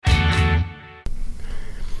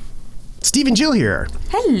Steven Jill here.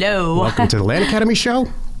 Hello. Welcome to the Land Academy Show,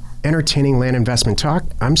 entertaining land investment talk.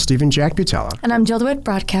 I'm Steven Jack Butala. And I'm Jill DeWit,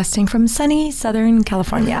 broadcasting from sunny Southern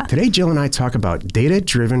California. Today, Jill and I talk about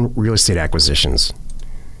data-driven real estate acquisitions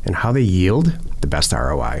and how they yield the best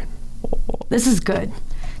ROI. This is good.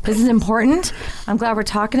 This is important. I'm glad we're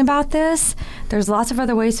talking about this. There's lots of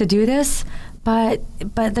other ways to do this, but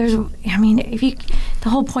there's, the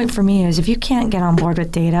whole point for me is if you can't get on board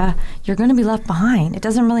with data, you're going to be left behind. It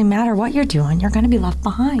doesn't really matter what you're doing. You're going to be left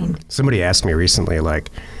behind. Somebody asked me recently,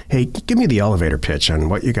 hey, give me the elevator pitch on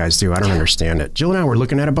what you guys do. I don't understand it. Jill and I were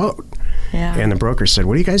looking at a boat. Yeah. And the broker said,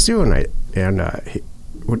 what do you guys do? And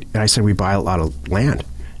I said, we buy a lot of land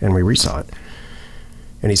and we resell it.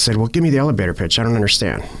 And he said, well, give me the elevator pitch. I don't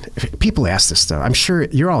understand. People ask this stuff. I'm sure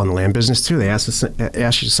you're all in the land business too. They ask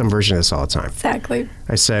you some version of this all the time. Exactly.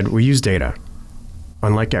 I said, we use data,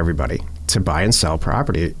 unlike everybody, to buy and sell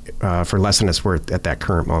property for less than it's worth at that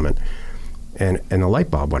current moment. And the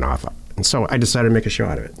light bulb went off. And so I decided to make a show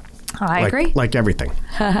out of it. I agree. Like everything.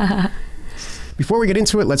 Before we get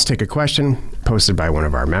into it, let's take a question posted by one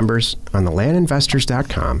of our members on the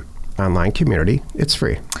landinvestors.com online community. It's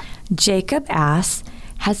free. Jacob asks,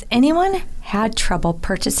 has anyone had trouble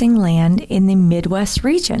purchasing land in the Midwest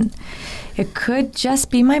region? It could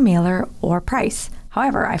just be my mailer or price.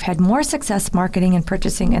 However, I've had more success marketing and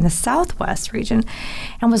purchasing in the Southwest region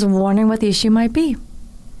and was wondering what the issue might be.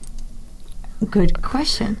 Good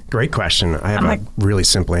question. Great question. I have a really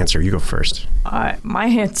simple answer. You go first. My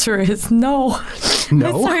answer is no.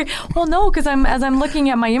 No? Sorry. Well, no, because as I'm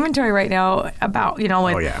looking at my inventory right now about,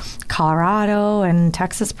 with Colorado and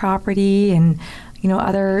Texas property and,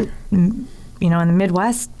 other, in the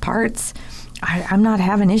Midwest parts, I'm not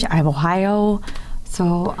having issues. I have Ohio,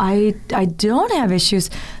 so I don't have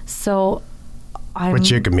issues. So what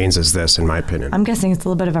Jacob means is this, in my opinion. I'm guessing it's a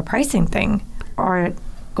little bit of a pricing thing. Or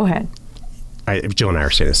go ahead. Jill and I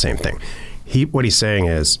are saying the same thing. What he's saying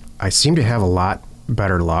is, I seem to have a lot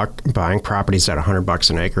better luck buying properties at $100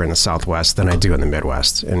 an acre in the Southwest than I do in the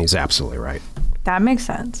Midwest, and he's absolutely right. That makes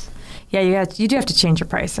sense. Yeah, you do have to change your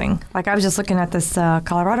pricing. Like I was just looking at this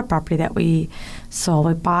Colorado property that we sold.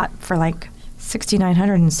 We bought for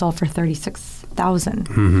 $6,900 and sold for $36,000.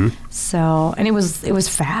 Mm-hmm. So, and it was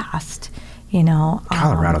fast.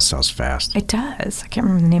 Colorado sells fast. It does. I can't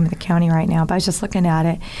remember the name of the county right now, but I was just looking at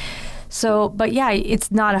it. So, but yeah,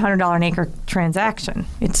 it's not a $100 an acre transaction.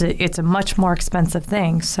 It's a much more expensive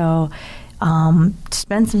thing. So,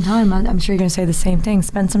 spend some time. I'm sure you're going to say the same thing.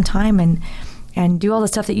 Spend some time and do all the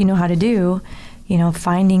stuff that you know how to do.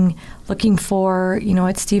 Looking for,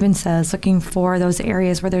 what Steven says, looking for those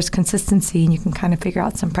areas where there's consistency and you can kind of figure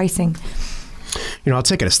out some pricing. I'll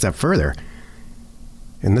take it a step further.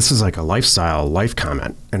 And this is like a life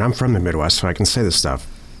comment. And I'm from the Midwest, so I can say this stuff.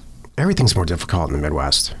 Everything's more difficult in the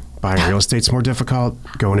Midwest. Buying real estate's more difficult.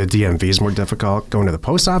 Going to DMV is more difficult. Going to the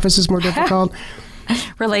post office is more difficult.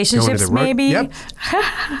 Relationships, maybe. Yep.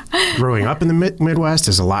 Growing up in the Midwest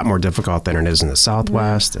is a lot more difficult than it is in the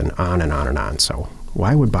Southwest, and on and on and on. So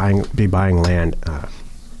why would buying land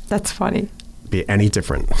That's funny. be any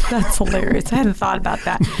different? That's hilarious. I hadn't thought about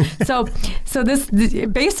that. So this,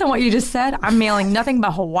 based on what you just said, I'm mailing nothing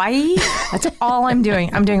but Hawaii. That's all I'm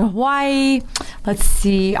doing. I'm doing Hawaii. Let's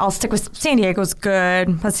see. I'll stick with San Diego's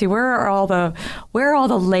good. Let's see. Where are all the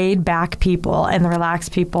laid back people and the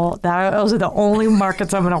relaxed people? Those are the only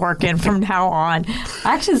markets I'm going to work in from now on.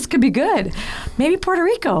 Actually, this could be good. Maybe Puerto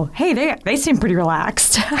Rico. Hey, they seem pretty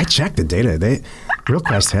relaxed. I checked the data.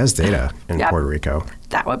 RealQuest has data in Puerto Rico.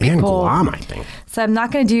 That would be and cool. Guam, I think. So I'm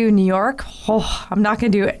not going to do New York. I'm not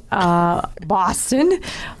going to do Boston.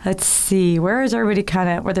 Let's see. Where is everybody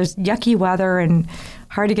where there's yucky weather and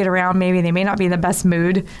hard to get around? Maybe they may not be in the best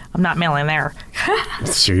mood. I'm not mailing there.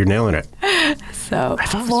 So you're nailing it. So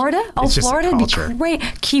Florida? Florida would be great.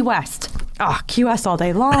 Key West. Key West all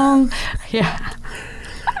day long. Yeah.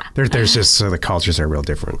 There's just, the cultures are real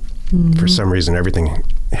different. Mm-hmm. For some reason, everything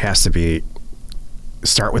has to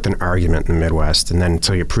start with an argument in the Midwest, and then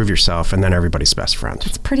until you prove yourself, and then everybody's best friend.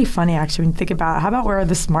 It's pretty funny, actually, when you think about it. How about where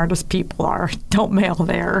the smartest people are? Don't mail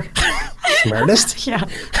there. Smartest? Yeah.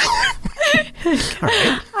 All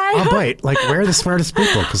right. I'll bite. Where are the smartest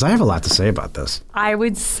people? Because I have a lot to say about this. I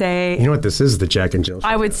would say... You know what this is, the Jack and Jill show.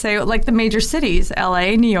 I would say, the major cities,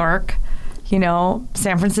 L.A., New York,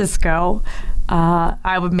 San Francisco...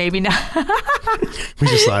 I would maybe not. We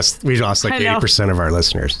lost 80% of our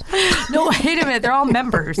listeners. No, wait a minute. They're all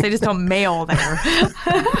members. They just don't mail there.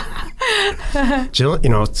 Jill,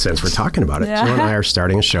 since we're talking about it, Jill and I are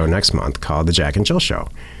starting a show next month called The Jack and Jill Show.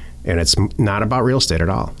 And it's not about real estate at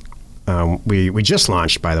all. We just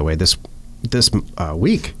launched, by the way, this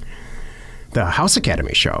week, the House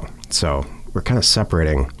Academy show. So we're kind of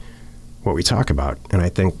separating what we talk about. And I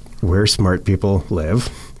think where smart people live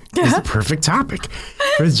is the perfect topic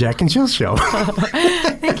for the Jack and Jill show.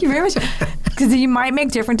 Thank you very much. Because you might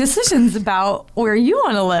make different decisions about where you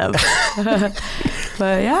want to live.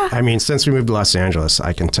 But yeah. I mean, since we moved to Los Angeles,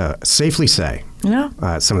 I can safely say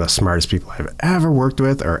some of the smartest people I've ever worked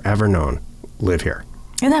with or ever known live here.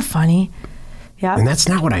 Isn't that funny? Yeah. And that's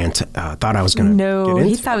not what I thought I was going to get into. No,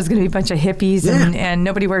 he thought it was going to be a bunch of hippies and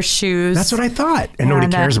nobody wears shoes. That's what I thought. And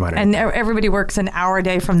nobody cares about it. And everybody works an hour a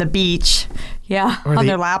day from the beach. Yeah, on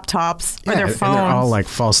their laptops or their phones. And they're all like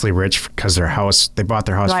falsely rich because they bought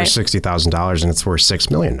their house for $60,000 and it's worth $6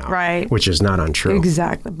 million now. Right. Which is not untrue.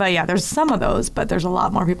 Exactly. But yeah, there's some of those, but there's a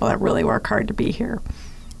lot more people that really work hard to be here,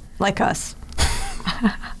 like us.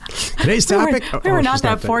 Today's topic? We were not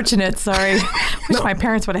that fortunate, sorry. Wish my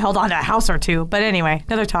parents would have held on to a house or two. But anyway,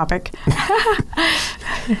 another topic.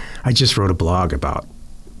 I just wrote a blog about,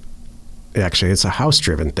 actually, it's a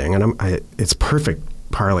house-driven thing, and it's perfect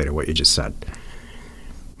parlay to what you just said.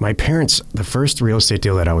 My parents, the first real estate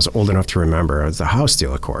deal that I was old enough to remember was a house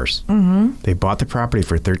deal, of course. Mm-hmm. They bought the property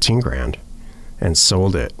for $13,000 and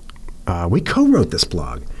sold it. We co-wrote this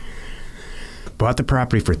blog. Bought the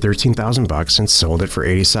property for $13,000 and sold it for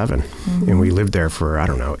 $87,000. Mm-hmm. And we lived there for,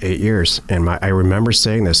 8 years. And I remember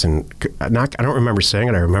saying this, and I don't remember saying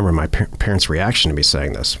it. I remember my parents' reaction to me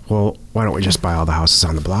saying this. Well, why don't we just buy all the houses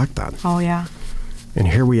on the block then? Oh, yeah. And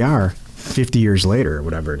here we are, 50 years later, or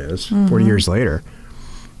whatever it is, 40 years later,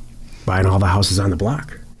 buying all the houses on the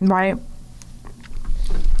block. Right.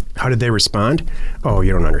 How did they respond? Oh,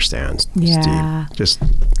 you don't understand, yeah. Steve. Just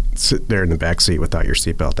sit there in the back seat without your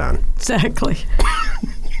seatbelt on. Exactly.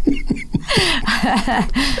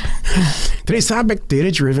 Today's topic,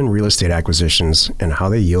 data-driven real estate acquisitions and how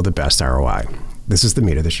they yield the best ROI. This is the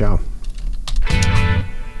meat of the show.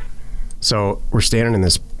 So we're standing in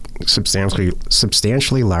this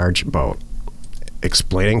substantially large boat,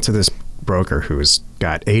 explaining to this broker who's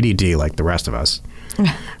got ADD like the rest of us,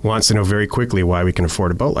 wants to know very quickly why we can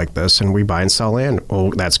afford a boat like this, and we buy and sell land.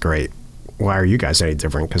 Oh, that's great. Why are you guys any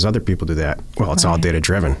different? Because other people do that. Well, it's all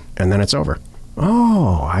data-driven, and then it's over.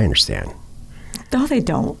 Oh, I understand. No, they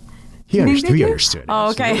don't. He understood. Oh,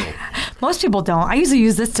 okay. Absolutely. Most people don't. I usually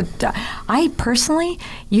use this I personally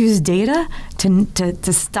use data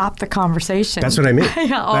to stop the conversation. That's what I mean.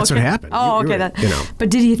 Yeah, That's what happened. Oh, okay. But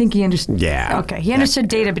did you think he understood? Yeah. Okay. He understood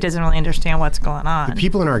data, but doesn't really understand what's going on. The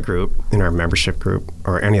people in our group, in our membership group,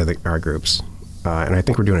 or any of our groups, and I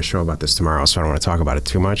think we're doing a show about this tomorrow, so I don't want to talk about it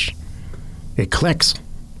too much. It clicks.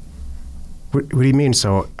 What do you mean?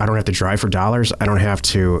 So I don't have to drive for dollars? I don't have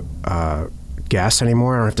to gas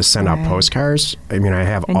anymore? I don't have to send out postcards? I mean, I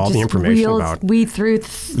have all the information about... weed through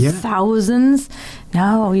thousands.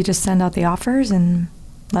 No, you just send out the offers and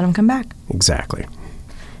let them come back. Exactly.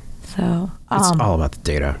 So... it's all about the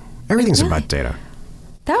data. Everything's about data.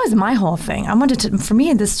 That was my whole thing. For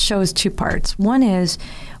me, this show is two parts. One is...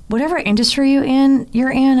 whatever industry you're in,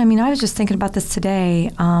 I mean, I was just thinking about this today.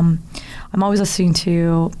 I'm always listening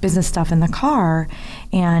to business stuff in the car,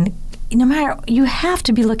 and no matter, you have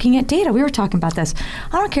to be looking at data. We were talking about this.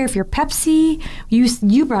 I don't care if you're Pepsi,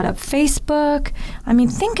 you brought up Facebook. I mean,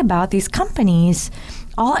 think about these companies.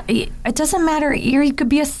 It doesn't matter. You could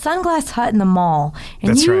be a Sunglass Hut in the mall,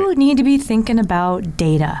 and you need to be thinking about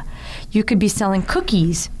data. You could be selling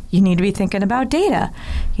cookies. You need to be thinking about data.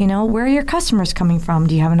 Where are your customers coming from?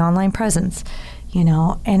 Do you have an online presence?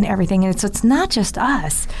 And everything. And so it's not just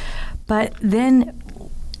us. But then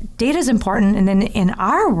data is important. And then in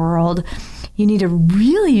our world, you need to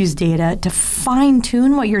really use data to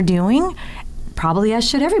fine-tune what you're doing, probably as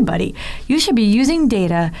should everybody. You should be using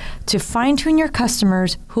data to fine-tune your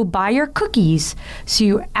customers who buy your cookies so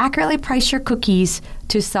you accurately price your cookies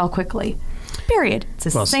to sell quickly. Period.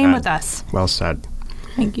 It's the same with us. Well said.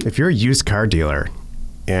 Thank you. If you're a used car dealer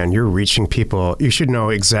and you're reaching people, you should know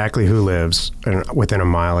exactly who lives within a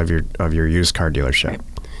mile of your used car dealership, right.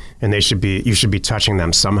 And you should be touching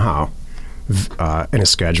them somehow in a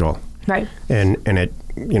schedule, right? And it,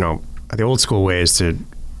 the old school way is to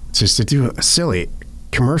do a silly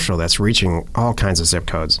commercial that's reaching all kinds of zip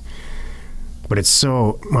codes, but it's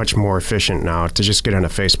so much more efficient now to just get onto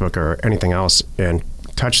Facebook or anything else and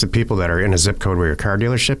touch the people that are in a zip code where your car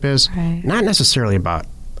dealership is. Right. Not necessarily about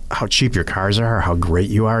how cheap your cars are or how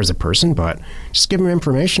great you are as a person, but just give them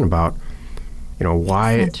information about,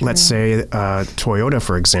 why, let's say, Toyota,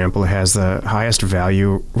 for example, has the highest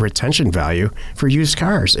retention value for used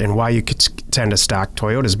cars, and why you could tend to stock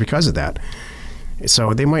Toyotas because of that.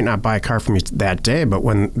 So they might not buy a car from you that day, but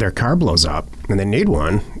when their car blows up and they need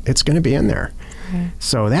one, it's going to be in there. Right.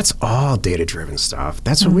 So that's all data-driven stuff.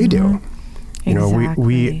 That's what we do. You know, we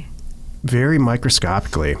Exactly. very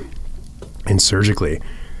microscopically and surgically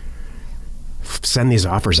send these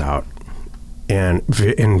offers out, and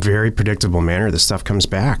in very predictable manner, the stuff comes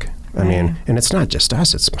back. I mean, and it's not just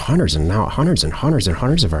us; it's hundreds and hundreds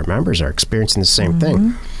of our members are experiencing the same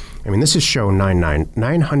thing. I mean, this is show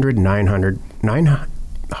 999.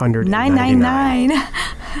 999.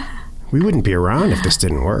 We wouldn't be around if this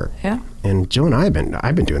didn't work. Yeah. And Jill and I've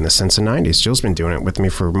been doing this since the 90s. Jill's been doing it with me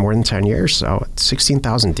for more than 10 years. So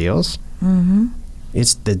 16,000 deals. Mm-hmm.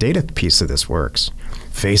 It's the data piece of this works.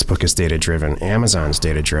 Facebook is data driven. Amazon's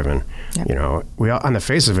data driven. Yep. You know, on the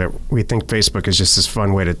face of it, we think Facebook is just this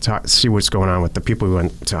fun way to see what's going on with the people we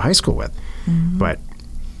went to high school with, but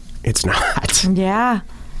it's not. Yeah.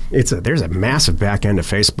 There's a massive back end of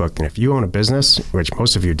Facebook, and if you own a business, which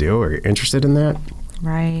most of you do, or you're interested in that,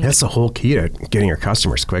 Right. that's the whole key to getting your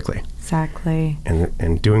customers quickly. Exactly.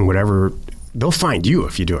 And doing whatever, they'll find you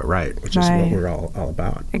if you do it right, which is what we're all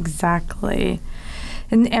about. Exactly.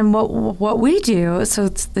 And what we do, so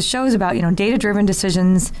the show is about, data-driven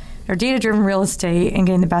decisions or data-driven real estate and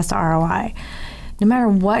getting the best ROI. No matter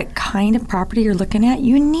what kind of property you're looking at,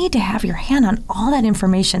 you need to have your hand on all that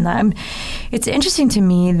information. It's interesting to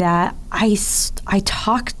me that I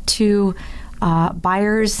talk to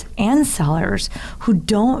buyers and sellers who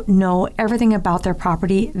don't know everything about their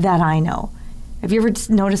property that I know. Have you ever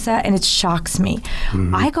noticed that? And it shocks me.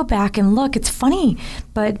 Mm-hmm. I go back and look. It's funny,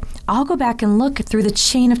 but I'll go back and look through the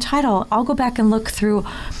chain of title. I'll go back and look through.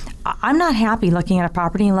 I'm not happy looking at a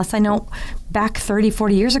property unless I know back 30,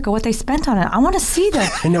 40 years ago what they spent on it. I want to see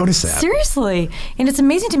that. I noticed that. Seriously. And it's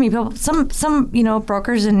amazing to me. People, some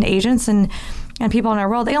brokers and agents and people in our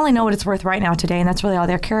world, they only know what it's worth right now today, and that's really all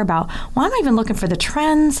they care about. Well, I'm even looking for the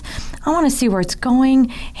trends. I want to see where it's going.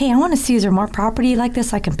 Hey, I want to see, is there more property like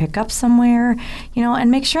this I can pick up somewhere, and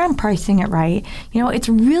make sure I'm pricing it right. It's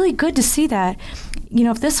really good to see that.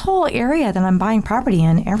 If this whole area that I'm buying property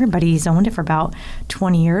in, everybody's owned it for about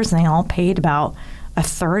 20 years, and they all paid about a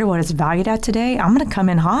third of what it's valued at today, I'm going to come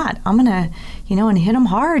in hot. I'm going to, and hit them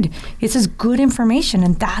hard. It's just good information,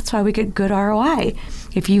 and that's why we get good ROI.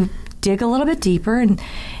 If you dig a little bit deeper and,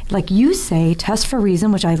 like you say, test for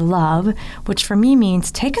reason, which I love, which for me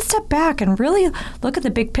means take a step back and really look at the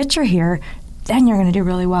big picture here, then you're going to do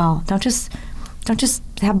really well. Don't just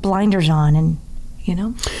have blinders on and, I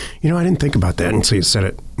didn't think about that until you said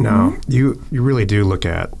it. No, you really do look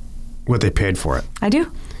at what they paid for it. I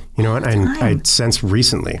do. And I sense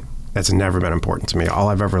recently that's never been important to me. All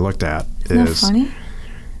I've ever looked at is, funny?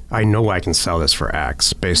 I know I can sell this for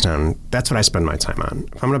X based on, that's what I spend my time on.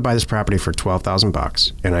 If I'm going to buy this property for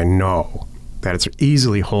 $12,000 and I know that it's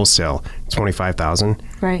easily wholesale $25,000,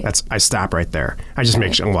 right? I stop right there. I just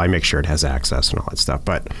make sure it has access and all that stuff.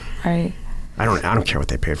 But right. I don't care what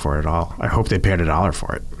they paid for it at all. I hope they paid $1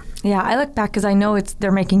 for it. Yeah, I look back because I know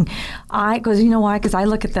they're making. Because you know why? Because I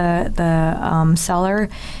look at the seller.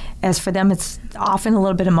 As for them, it's often a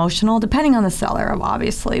little bit emotional, depending on the seller,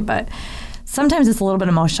 obviously, but sometimes it's a little bit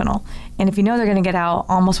emotional. And if you know they're going to get out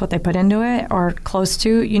almost what they put into it or close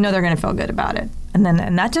to, they're going to feel good about it. And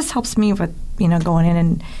that just helps me with, going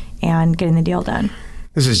in and getting the deal done.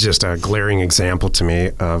 This is just a glaring example to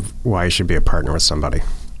me of why you should be a partner with somebody.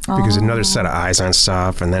 Because another set of eyes on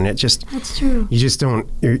stuff, and then That's true. You just don't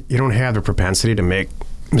have the propensity to make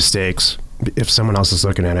mistakes if someone else is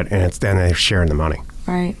looking at it, and then they're sharing the money.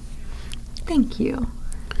 Right. Thank you.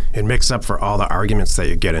 It makes up for all the arguments that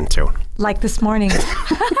you get into. Like this morning.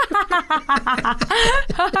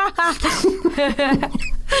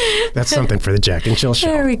 That's something for the Jack and Jill show.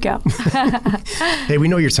 There we go. Hey, we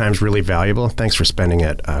know your time's really valuable. Thanks for spending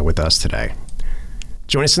it with us today.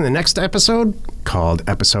 Join us in the next episode called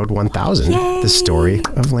Episode 1000, Yay! The Story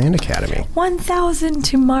of Land Academy. 1,000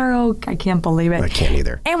 tomorrow. I can't believe it. I can't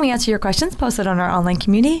either. And we answer your questions posted on our online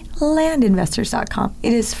community, landinvestors.com.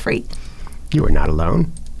 It is free. You are not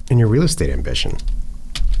alone in your real estate ambition.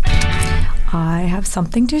 I have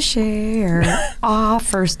something to share.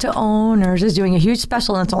 Offers to Owners is doing a huge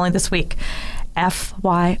special, and it's only this week.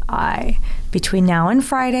 FYI, between now and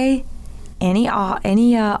Friday, any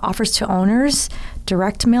offers to owners,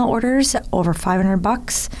 direct mail orders over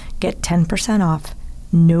 $500 get 10% off.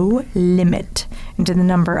 No limit into the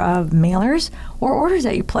number of mailers or orders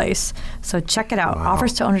that you place. So check it out. Wow.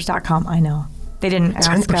 Offerstowners.com. I know. They didn't ask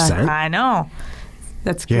 10%? us. I know.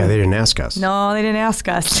 That's good. Yeah, they didn't ask us. No, they didn't ask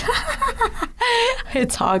us.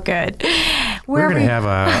 It's all good. We're going to have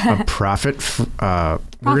a profit. We're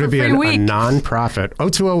going to be a non-profit.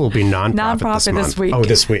 O2O will be non-profit this week. Oh,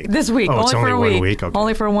 this week. This week. Oh, only it's for only a 1 week. week. Okay.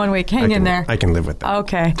 Only for 1 week. Hang in there. I can live with that.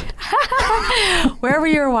 Okay. Wherever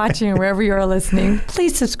you're watching, wherever you're listening,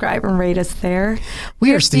 please subscribe and rate us there.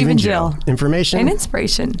 We are Steven Jill. Information and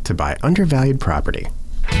inspiration to buy undervalued property.